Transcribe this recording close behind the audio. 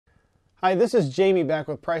Hi, this is Jamie back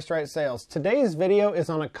with Priced Right Sales. Today's video is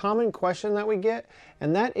on a common question that we get,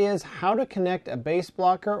 and that is how to connect a bass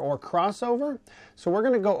blocker or crossover. So we're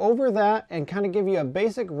going to go over that and kind of give you a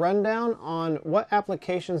basic rundown on what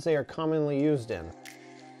applications they are commonly used in.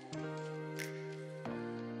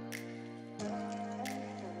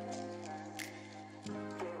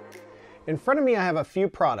 In front of me I have a few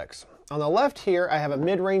products. On the left here I have a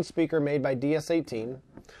mid-range speaker made by DS18.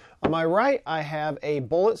 On my right, I have a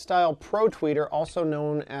bullet style Pro Tweeter, also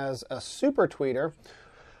known as a Super Tweeter.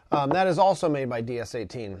 That is also made by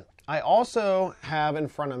DS18. I also have in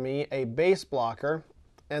front of me a bass blocker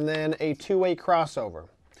and then a two-way crossover.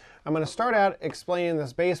 I'm going to start out explaining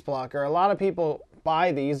this bass blocker. A lot of people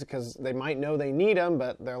buy these because they might know they need them,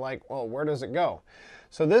 but they're like, well, where does it go?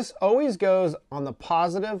 So this always goes on the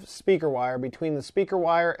positive speaker wire between the speaker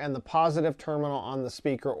wire and the positive terminal on the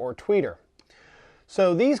speaker or tweeter.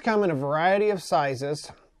 So these come in a variety of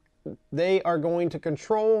sizes. They are going to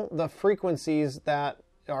control the frequencies that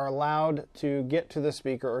are allowed to get to the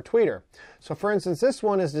speaker or tweeter. So for instance, this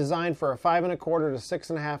one is designed for a 5 1/4 to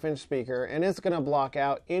 6.5 inch speaker, and it's going to block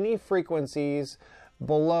out any frequencies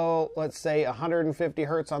below, let's say, 150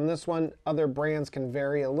 hertz on this one. Other brands can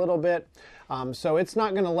vary a little bit. So it's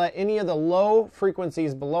not going to let any of the low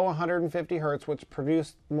frequencies below 150 hertz, which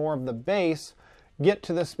produce more of the bass, get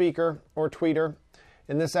to the speaker or tweeter.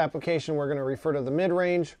 In this application, we're going to refer to the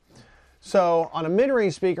mid-range. So on a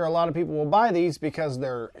mid-range speaker, a lot of people will buy these because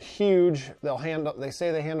they're huge. They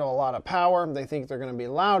say they handle a lot of power. They think they're going to be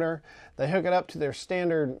louder. They hook it up to their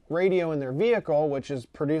standard radio in their vehicle, which is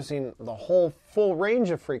producing the whole full range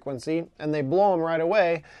of frequency, and they blow them right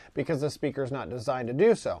away because the speaker is not designed to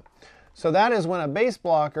do so. So that is when a bass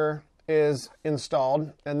blocker is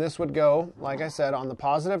installed, and this would go, like I said, on the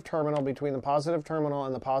positive terminal, between the positive terminal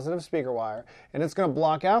and the positive speaker wire, and it's going to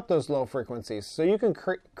block out those low frequencies. So you can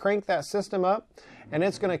crank that system up, and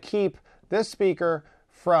it's going to keep this speaker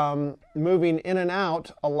from moving in and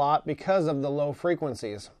out a lot because of the low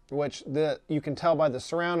frequencies, which you can tell by the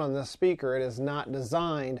surround on this speaker. It is not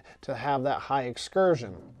designed to have that high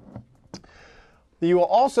excursion. You will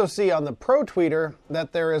also see on the Pro Tweeter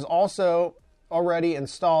that there is also already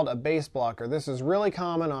installed a bass blocker. This is really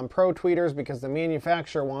common on Pro Tweeters because the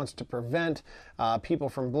manufacturer wants to prevent people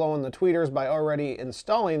from blowing the tweeters by already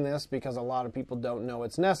installing this, because a lot of people don't know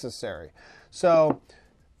it's necessary. So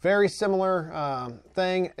very similar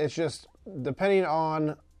thing. It's just depending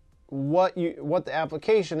on what the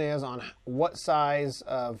application is, on what size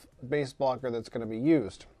of bass blocker that's going to be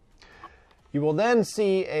used. You will then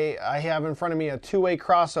see I have in front of me a two-way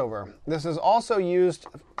crossover. This is also used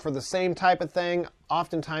for the same type of thing.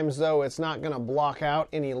 Oftentimes though, it's not going to block out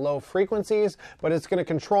any low frequencies, but it's going to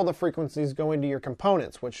control the frequencies going to your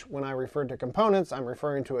components, which when I refer to components, I'm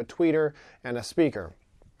referring to a tweeter and a speaker.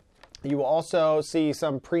 You will also see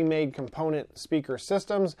some pre-made component speaker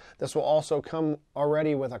systems. This will also come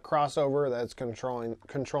already with a crossover that's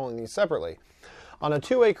controlling these separately. On a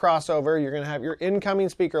two-way crossover, you're going to have your incoming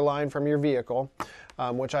speaker line from your vehicle,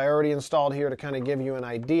 which I already installed here to kind of give you an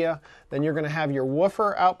idea. Then you're going to have your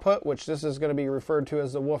woofer output, which this is going to be referred to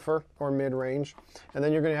as the woofer or mid-range. And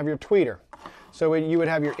then you're going to have your tweeter. So you would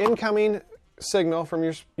have your incoming signal from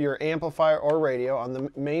your amplifier or radio on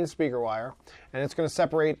the main speaker wire, and it's going to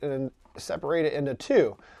separate it into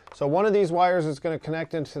two. So one of these wires is going to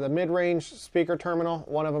connect into the mid-range speaker terminal.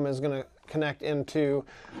 One of them is going to connect into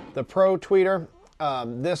the Pro Tweeter.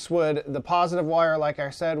 The positive wire, like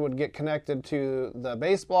I said, would get connected to the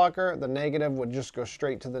bass blocker. The negative would just go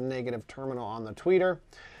straight to the negative terminal on the tweeter.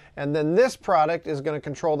 And then this product is going to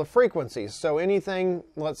control the frequencies. So anything,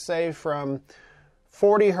 let's say from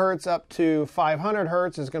 40 hertz up to 500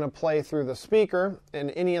 hertz is going to play through the speaker,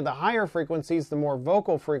 and any of the higher frequencies, the more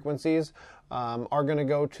vocal frequencies, are going to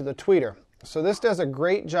go to the tweeter. So this does a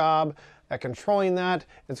great job at controlling that.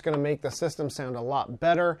 It's going to make the system sound a lot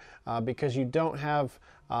better because you don't have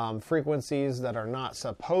frequencies that are not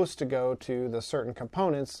supposed to go to the certain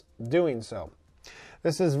components doing so.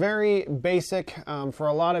 This is very basic for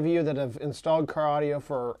a lot of you that have installed car audio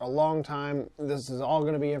for a long time. This is all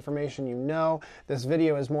going to be information you know. This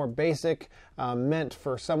video is more basic, meant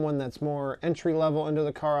for someone that's more entry level into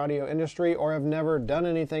the car audio industry or have never done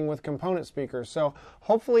anything with component speakers. So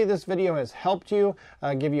hopefully this video has helped you,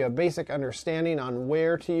 give you a basic understanding on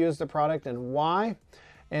where to use the product and why.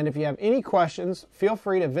 And if you have any questions, feel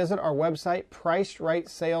free to visit our website,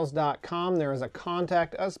 pricedrightsales.com. There is a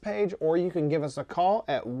Contact Us page, or you can give us a call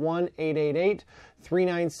at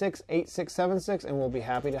 1-888-396-8676, and we'll be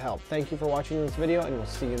happy to help. Thank you for watching this video, and we'll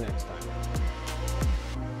see you next time.